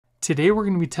Today we're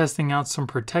going to be testing out some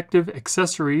protective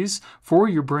accessories for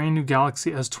your brand new Galaxy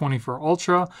S24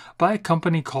 Ultra by a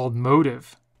company called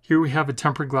Motive. Here we have a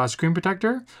tempered glass screen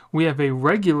protector, we have a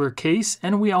regular case,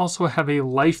 and we also have a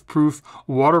life-proof,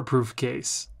 waterproof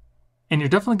case. And you're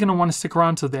definitely going to want to stick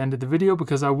around till the end of the video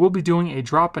because I will be doing a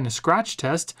drop and a scratch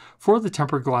test for the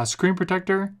tempered glass screen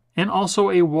protector and also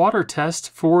a water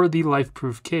test for the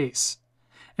life-proof case.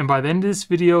 And by the end of this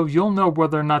video, you'll know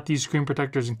whether or not these screen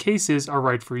protectors and cases are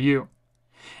right for you.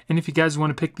 And if you guys want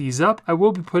to pick these up, I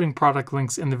will be putting product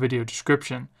links in the video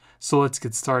description. So let's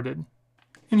get started.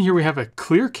 And here we have a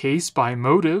clear case by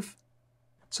Motive.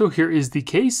 So here is the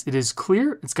case. It is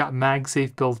clear. It's got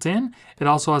MagSafe built in. It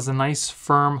also has a nice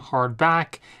firm hard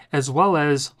back as well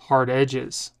as hard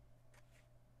edges.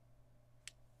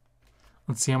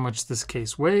 Let's see how much this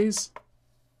case weighs.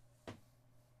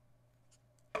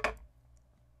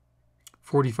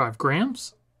 45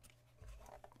 grams.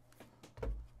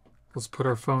 Let's put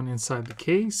our phone inside the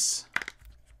case.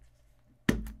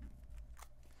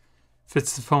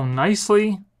 Fits the phone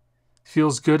nicely.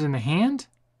 Feels good in the hand.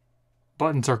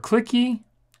 Buttons are clicky,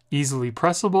 easily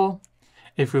pressable.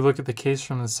 If we look at the case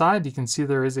from the side, you can see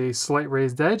there is a slight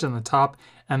raised edge on the top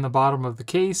and the bottom of the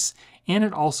case, and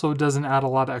it also doesn't add a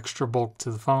lot of extra bulk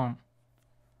to the phone.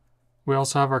 We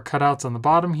also have our cutouts on the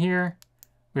bottom here.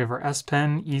 We have our S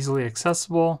Pen, easily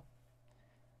accessible.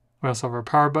 We also have our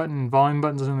power button and volume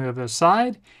buttons on the other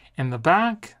side. And the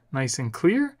back, nice and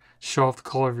clear. Show off the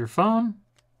color of your phone.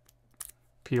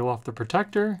 Peel off the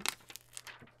protector.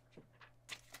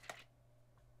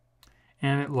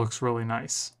 And it looks really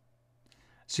nice.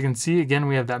 As you can see, again,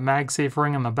 we have that MagSafe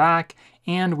ring on the back,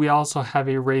 and we also have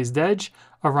a raised edge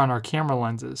around our camera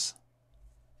lenses.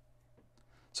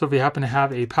 So if you happen to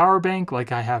have a power bank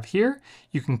like I have here,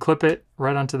 you can clip it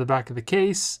right onto the back of the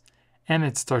case and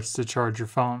it starts to charge your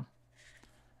phone.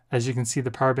 As you can see,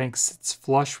 the power bank sits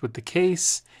flush with the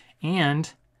case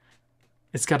and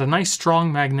it's got a nice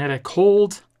strong magnetic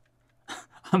hold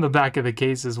on the back of the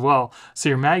case as well. So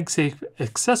your MagSafe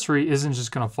accessory isn't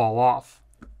just going to fall off.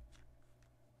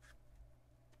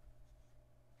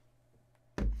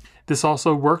 This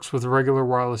also works with regular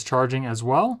wireless charging as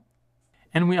well.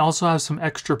 And we also have some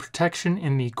extra protection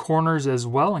in the corners as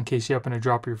well in case you happen to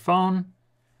drop your phone.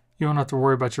 You don't have to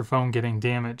worry about your phone getting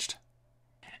damaged.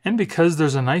 And because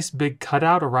there's a nice big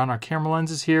cutout around our camera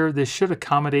lenses here, this should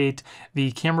accommodate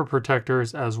the camera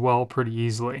protectors as well pretty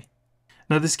easily.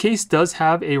 Now this case does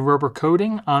have a rubber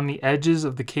coating on the edges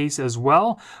of the case as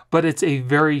well, but it's a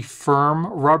very firm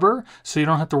rubber, so you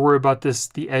don't have to worry about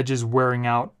the edges wearing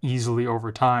out easily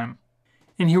over time.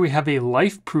 And here we have a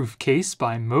life-proof case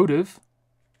by Motive.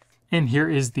 And here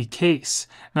is the case.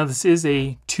 Now this is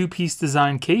a two-piece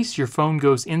design case. Your phone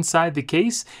goes inside the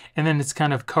case and then it's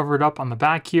kind of covered up on the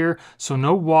back here. So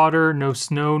no water, no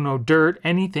snow, no dirt,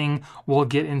 anything will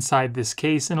get inside this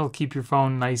case and it'll keep your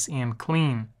phone nice and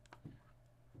clean.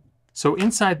 So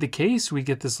inside the case we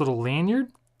get this little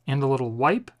lanyard and a little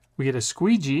wipe. We get a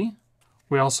squeegee.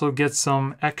 We also get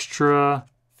some extra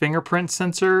fingerprint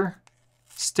sensor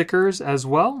stickers as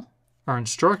well. Our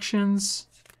instructions.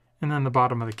 And then the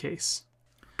bottom of the case.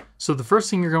 So the first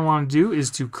thing you're going to want to do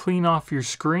is to clean off your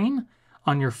screen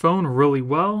on your phone really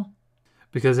well,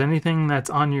 because anything that's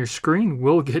on your screen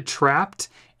will get trapped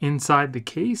inside the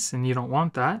case and you don't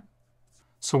want that.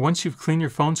 So once you've cleaned your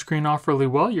phone screen off really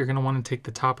well, you're going to want to take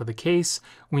the top of the case.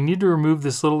 We need to remove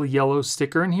this little yellow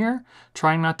sticker in here,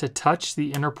 trying not to touch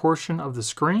the inner portion of the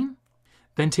screen.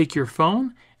 Then take your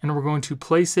phone and we're going to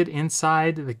place it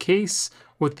inside the case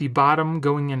with the bottom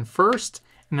going in first,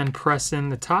 and then press in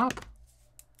the top,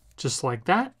 just like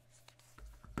that.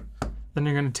 Then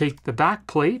you're going to take the back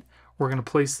plate. We're going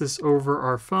to place this over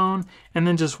our phone and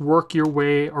then just work your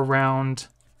way around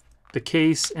the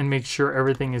case and make sure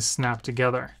everything is snapped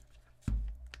together.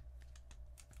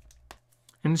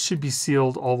 And it should be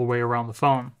sealed all the way around the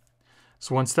phone.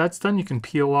 So once that's done, you can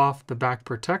peel off the back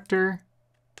protector.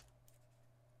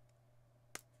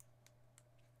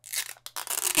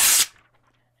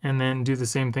 And then do the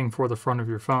same thing for the front of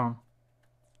your phone.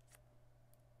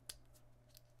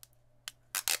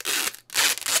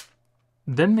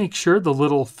 Then make sure the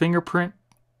little fingerprint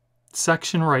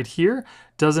section right here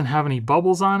doesn't have any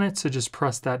bubbles on it, so just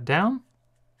press that down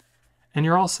and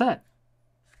you're all set.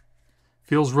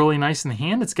 Feels really nice in the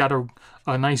hand. It's got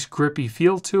a nice grippy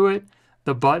feel to it.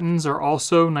 The buttons are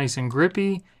also nice and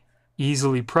grippy,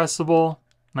 easily pressable,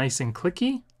 nice and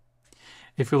clicky.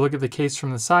 If you look at the case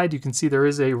from the side, you can see there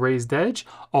is a raised edge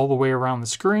all the way around the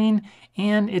screen,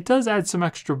 and it does add some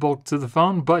extra bulk to the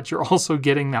phone, but you're also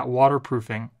getting that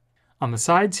waterproofing. On the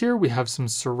sides here, we have some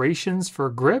serrations for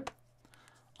grip.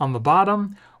 On the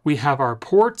bottom, we have our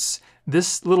ports.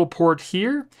 This little port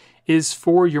here is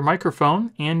for your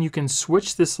microphone, and you can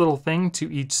switch this little thing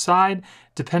to each side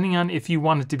depending on if you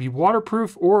want it to be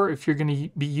waterproof or if you're going to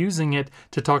be using it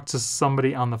to talk to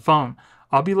somebody on the phone.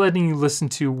 I'll be letting you listen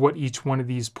to what each one of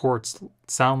these ports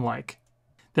sound like.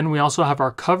 Then we also have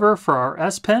our cover for our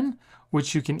S Pen,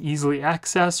 which you can easily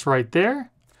access right there.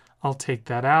 I'll take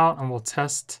that out and we'll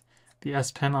test the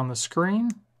S Pen on the screen.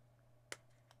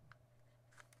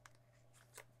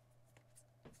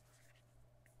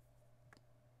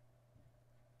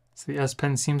 So the S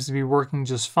Pen seems to be working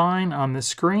just fine on the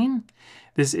screen.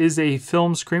 This is a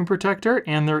film screen protector,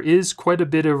 and there is quite a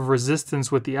bit of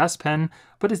resistance with the S Pen,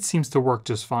 but it seems to work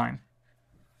just fine.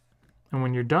 And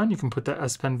when you're done, you can put the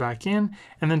S Pen back in,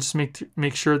 and then just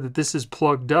make sure that this is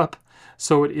plugged up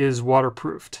so it is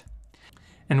waterproofed.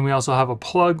 And we also have a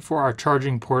plug for our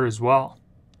charging port as well.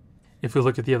 If we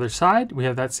look at the other side, we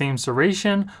have that same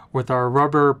serration with our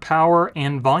rubber power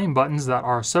and volume buttons that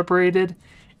are separated.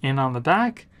 And on the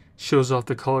back, shows off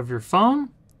the color of your phone.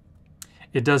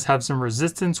 It does have some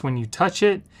resistance when you touch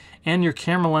it, and your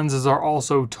camera lenses are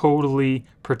also totally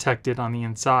protected on the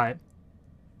inside.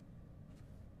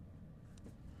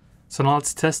 So now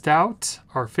let's test out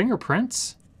our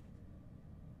fingerprints.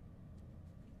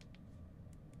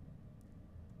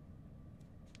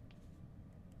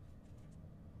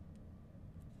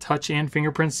 Touch and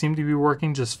fingerprints seem to be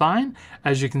working just fine.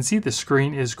 As you can see, the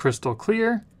screen is crystal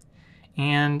clear.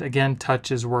 And again,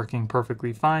 touch is working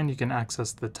perfectly fine. You can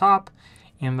access the top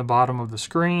and the bottom of the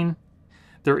screen.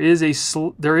 There is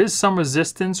some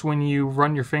resistance when you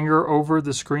run your finger over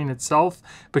the screen itself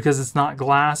because it's not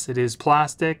glass, it is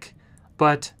plastic,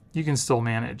 but you can still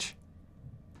manage.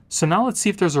 So now let's see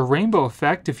if there's a rainbow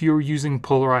effect if you're using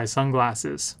polarized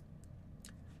sunglasses.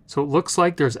 So it looks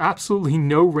like there's absolutely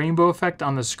no rainbow effect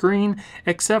on the screen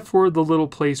except for the little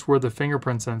place where the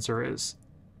fingerprint sensor is.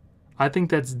 I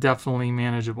think that's definitely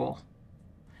manageable.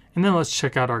 And then let's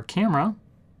check out our camera.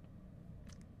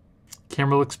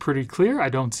 Camera looks pretty clear. I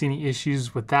don't see any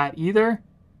issues with that either.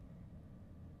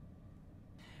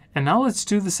 And now let's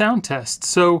do the sound test.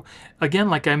 So again,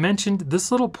 like I mentioned,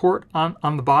 this little port on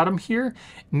the bottom here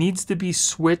needs to be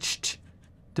switched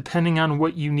depending on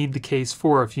what you need the case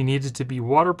for. If you need it to be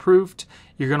waterproofed,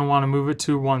 you're going to want to move it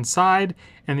to one side,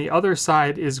 and the other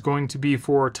side is going to be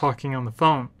for talking on the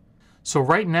phone. So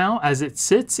right now, as it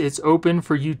sits, it's open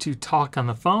for you to talk on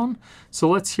the phone. So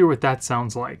let's hear what that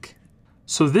sounds like.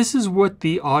 So this is what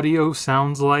the audio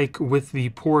sounds like with the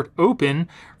port open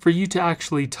for you to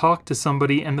actually talk to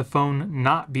somebody and the phone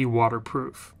not be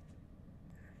waterproof.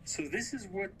 So this is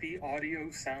what the audio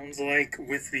sounds like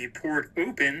with the port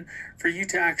open for you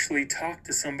to actually talk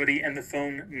to somebody and the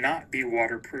phone not be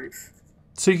waterproof.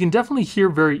 So you can definitely hear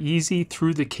very easy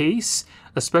through the case,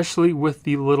 especially with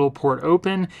the little port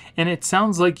open, and it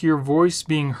sounds like your voice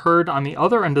being heard on the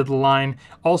other end of the line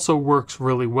also works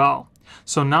really well.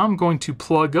 So now I'm going to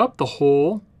plug up the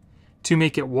hole to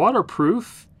make it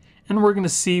waterproof, and we're going to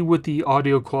see what the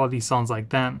audio quality sounds like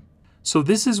then. So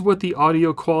this is what the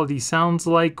audio quality sounds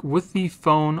like with the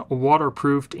phone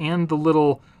waterproofed and the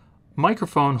little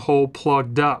microphone hole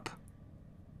plugged up.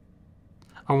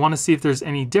 I want to see if there's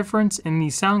any difference in the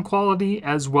sound quality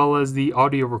as well as the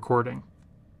audio recording.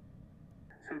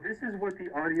 So this is what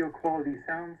the audio quality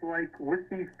sounds like with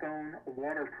the phone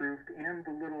waterproofed and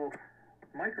the little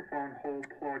microphone hole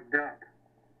plugged up.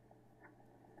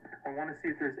 I want to see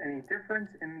if there's any difference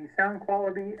in the sound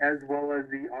quality as well as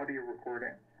the audio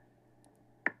recording.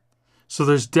 So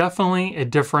there's definitely a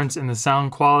difference in the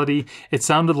sound quality. It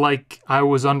sounded like I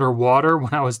was underwater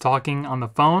when I was talking on the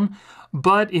phone.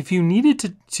 But if you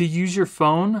needed to use your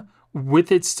phone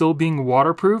with it still being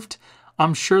waterproofed,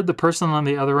 I'm sure the person on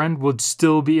the other end would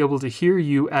still be able to hear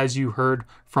you as you heard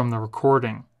from the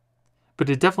recording. But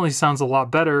it definitely sounds a lot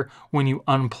better when you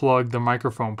unplug the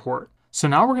microphone port. So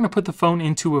now we're going to put the phone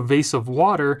into a vase of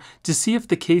water to see if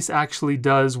the case actually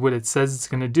does what it says it's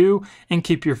going to do and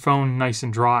keep your phone nice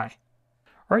and dry.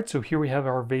 All right, so here we have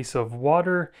our vase of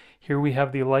water. Here we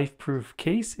have the life-proof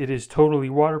case. It is totally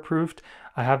waterproofed.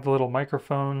 I have the little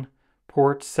microphone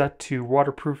port set to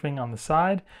waterproofing on the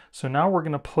side. So now we're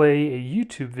going to play a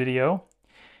YouTube video,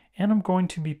 and I'm going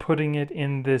to be putting it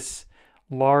in this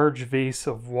large vase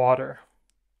of water.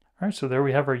 All right, so there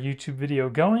we have our YouTube video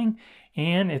going,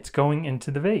 and it's going into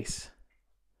the vase.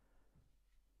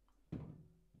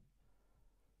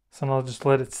 So I'll just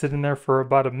let it sit in there for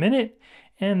about a minute,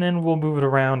 and then we'll move it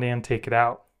around and take it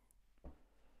out.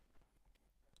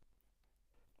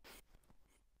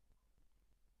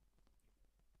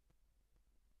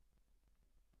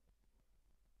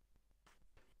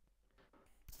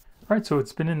 All right, so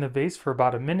it's been in the vase for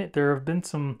about a minute. There have been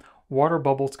some water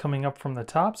bubbles coming up from the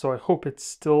top, so I hope it's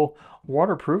still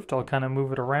waterproofed. I'll kind of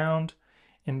move it around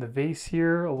in the vase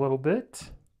here a little bit.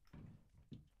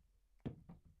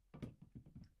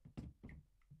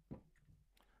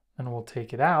 Then we'll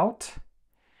take it out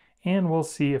and we'll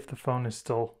see if the phone is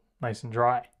still nice and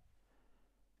dry.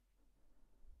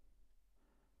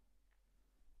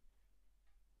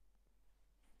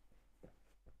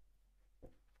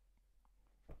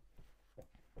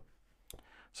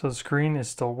 So the screen is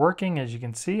still working, as you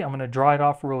can see. I'm going to dry it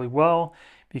off really well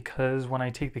because when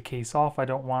I take the case off, I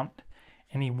don't want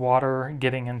any water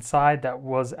getting inside that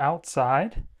was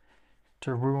outside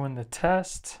to ruin the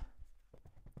test.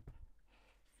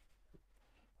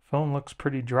 Phone looks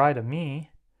pretty dry to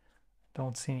me.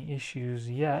 Don't see any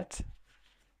issues yet.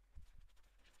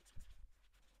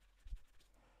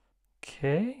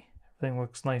 Okay, everything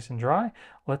looks nice and dry.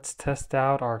 Let's test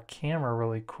out our camera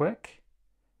really quick.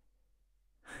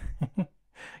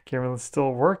 Camera is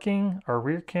still working, our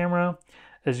rear camera.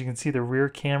 As you can see, the rear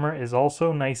camera is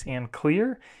also nice and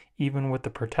clear, even with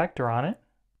the protector on it.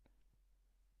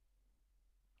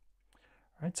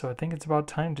 All right, so I think it's about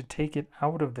time to take it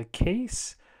out of the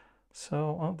case.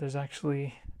 So, oh, there's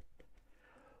actually...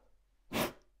 All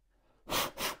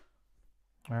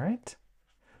right,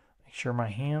 make sure my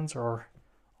hands are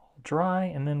all dry,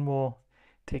 and then we'll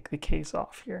take the case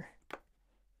off here.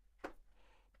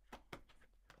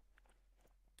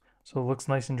 So it looks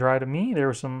nice and dry to me. There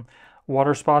were some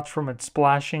water spots from it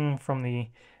splashing from the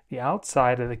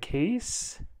outside of the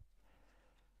case.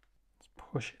 Let's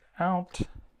push it out.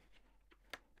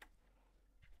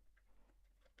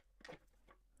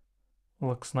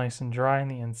 Looks nice and dry on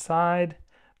the inside.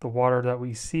 The water that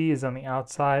we see is on the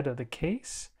outside of the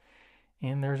case.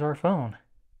 And there's our phone.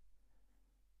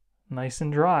 Nice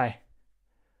and dry.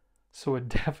 So it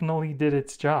definitely did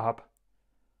its job.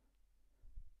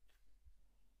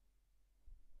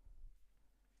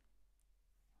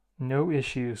 No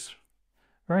issues.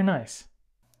 Very nice.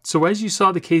 So as you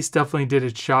saw, the case definitely did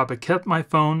its job. It kept my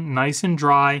phone nice and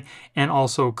dry and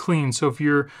also clean. So if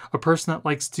you're a person that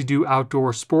likes to do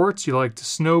outdoor sports, you like to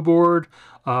snowboard,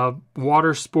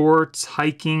 water sports,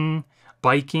 hiking,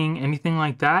 biking, anything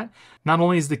like that, not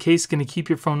only is the case going to keep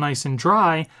your phone nice and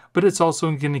dry, but it's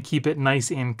also going to keep it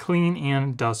nice and clean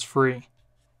and dust-free.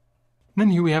 Then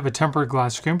here we have a tempered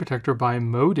glass screen protector by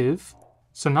Motive.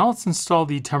 So now let's install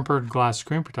the tempered glass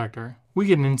screen protector. We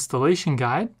get an installation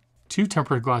guide, 2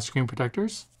 tempered glass screen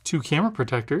protectors, 2 camera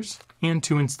protectors, and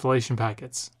 2 installation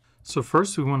packets. So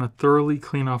first we want to thoroughly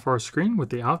clean off our screen with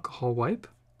the alcohol wipe,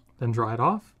 then dry it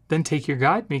off. Then take your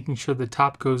guide, making sure the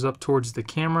top goes up towards the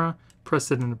camera,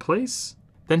 press it into place.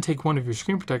 Then take one of your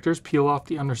screen protectors, peel off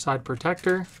the underside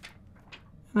protector, and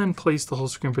then place the whole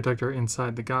screen protector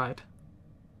inside the guide.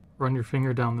 Run your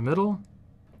finger down the middle.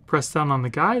 Press down on the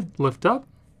guide, lift up,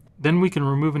 then we can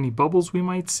remove any bubbles we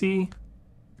might see.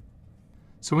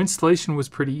 So installation was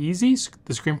pretty easy.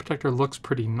 The screen protector looks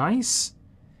pretty nice.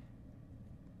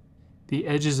 The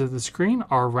edges of the screen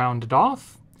are rounded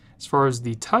off. As far as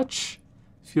the touch,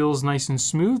 feels nice and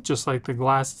smooth, just like the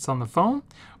glass that's on the phone.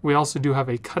 We also do have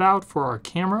a cutout for our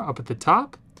camera up at the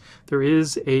top. There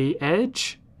is an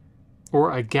edge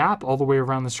or a gap all the way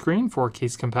around the screen for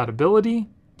case compatibility.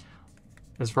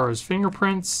 As far as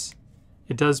fingerprints,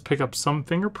 it does pick up some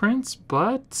fingerprints,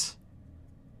 but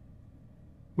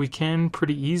we can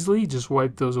pretty easily just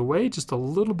wipe those away. Just a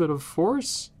little bit of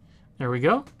force. There we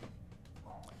go.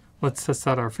 Let's test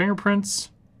out our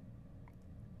fingerprints.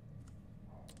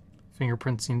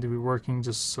 Fingerprints seem to be working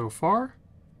just so far.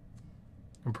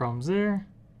 No problems there.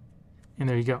 And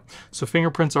there you go. So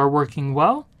fingerprints are working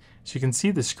well. As you can see,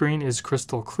 the screen is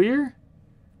crystal clear.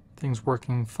 Things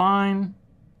working fine.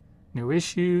 No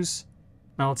issues.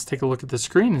 Now let's take a look at the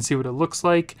screen and see what it looks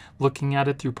like looking at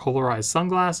it through polarized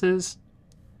sunglasses.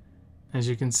 As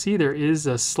you can see, there is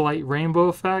a slight rainbow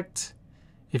effect.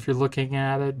 If you're looking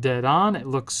at it dead on, it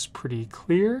looks pretty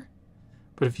clear.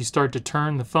 But if you start to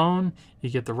turn the phone, you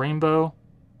get the rainbow.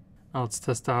 Now let's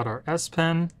test out our S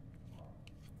Pen.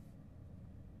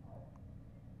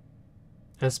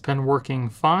 S Pen working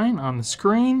fine on the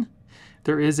screen.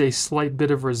 There is a slight bit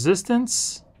of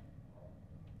resistance,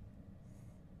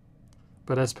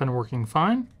 but S Pen working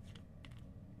fine.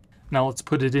 Now let's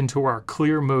put it into our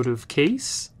clear Motive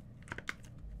case.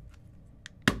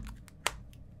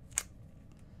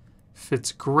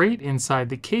 Fits great inside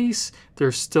the case.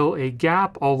 There's still a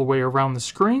gap all the way around the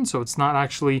screen, so it's not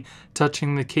actually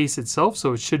touching the case itself,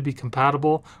 so it should be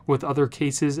compatible with other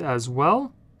cases as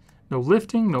well. No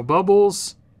lifting, no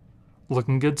bubbles.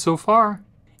 Looking good so far.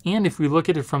 And if we look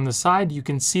at it from the side, you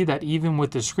can see that even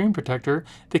with the screen protector,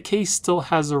 the case still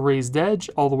has a raised edge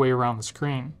all the way around the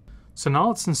screen. So now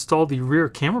let's install the rear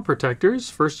camera protectors.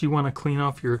 First, you want to clean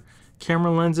off your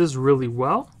camera lenses really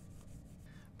well.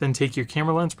 Then take your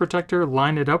camera lens protector,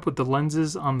 line it up with the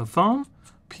lenses on the phone,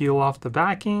 peel off the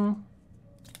backing,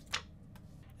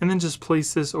 and then just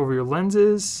place this over your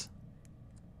lenses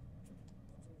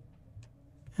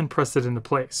and press it into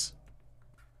place.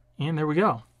 And there we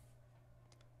go.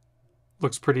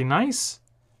 Looks pretty nice.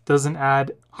 Doesn't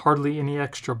add hardly any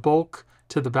extra bulk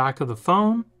to the back of the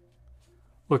phone.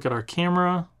 Look at our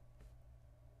camera.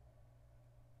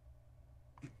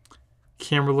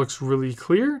 Camera looks really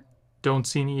clear. Don't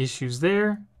see any issues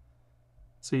there.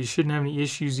 So you shouldn't have any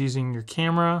issues using your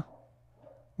camera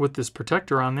with this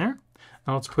protector on there.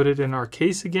 Now let's put it in our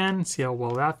case again, see how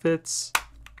well that fits.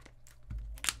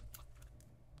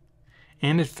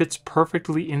 And it fits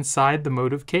perfectly inside the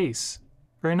Motive case.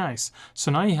 Very nice. So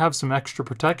now you have some extra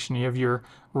protection. You have your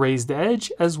raised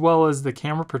edge as well as the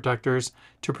camera protectors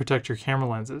to protect your camera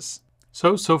lenses.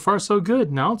 So far so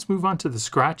good. Now let's move on to the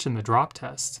scratch and the drop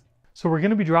test. So we're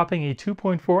going to be dropping a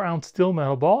 2.4 ounce steel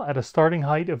metal ball at a starting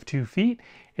height of 2 feet.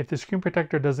 If the screen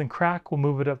protector doesn't crack, we'll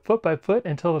move it up foot by foot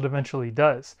until it eventually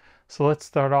does. So let's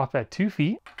start off at 2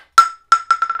 feet.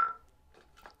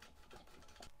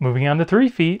 Moving on to 3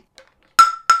 feet.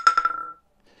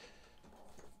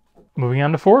 Moving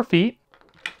on to 4 feet.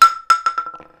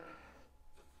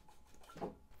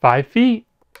 5 feet.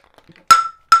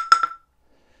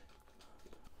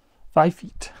 5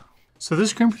 feet. So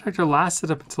this screen protector lasted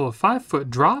up until a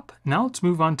 5-foot drop. Now let's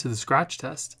move on to the scratch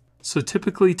test. So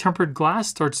typically tempered glass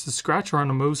starts to scratch around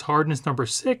a Mohs hardness number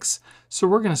 6. So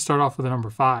we're going to start off with a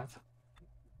number 5.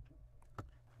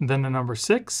 Then a number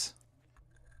 6.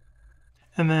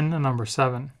 And then a number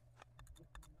 7.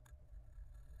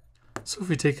 So if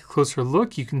we take a closer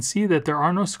look, you can see that there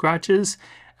are no scratches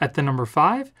at the number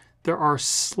 5. There are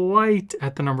slight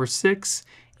at the number 6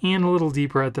 and a little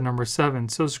deeper at the number 7.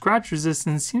 So scratch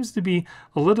resistance seems to be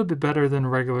a little bit better than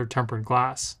regular tempered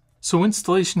glass. So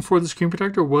installation for the screen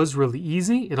protector was really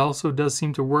easy. It also does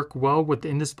seem to work well with the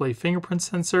in-display fingerprint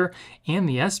sensor and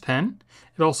the S Pen.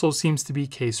 It also seems to be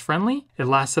case friendly. It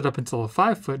lasted up until a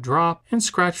 5-foot drop, and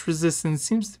scratch resistance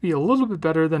seems to be a little bit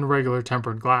better than regular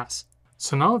tempered glass.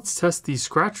 So now let's test the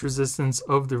scratch resistance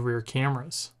of the rear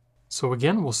cameras. So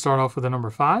again, we'll start off with a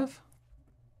number 5.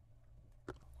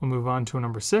 We'll move on to a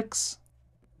number 6.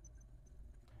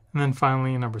 And then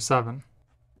finally a number 7.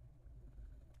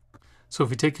 So if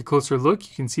we take a closer look,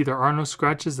 you can see there are no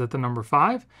scratches at the number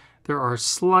 5. There are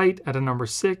slight at a number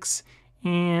 6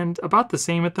 and about the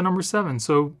same at the number 7.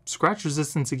 So scratch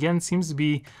resistance again seems to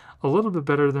be a little bit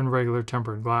better than regular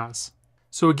tempered glass.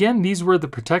 So again, these were the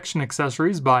protection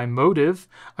accessories by Motive.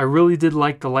 I really did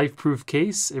like the life-proof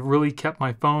case. It really kept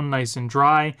my phone nice and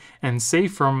dry and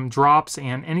safe from drops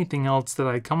and anything else that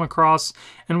I come across.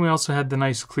 And we also had the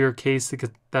nice clear case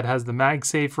that has the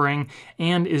MagSafe ring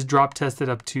and is drop tested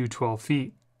up to 12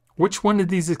 feet. Which one of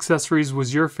these accessories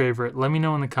was your favorite? Let me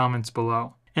know in the comments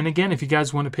below. And again, if you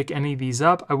guys want to pick any of these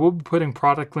up, I will be putting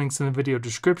product links in the video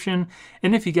description.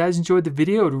 And if you guys enjoyed the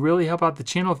video, it would really help out the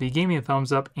channel if you gave me a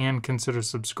thumbs up and consider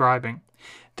subscribing.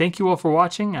 Thank you all for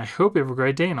watching. I hope you have a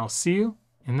great day, and I'll see you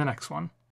in the next one.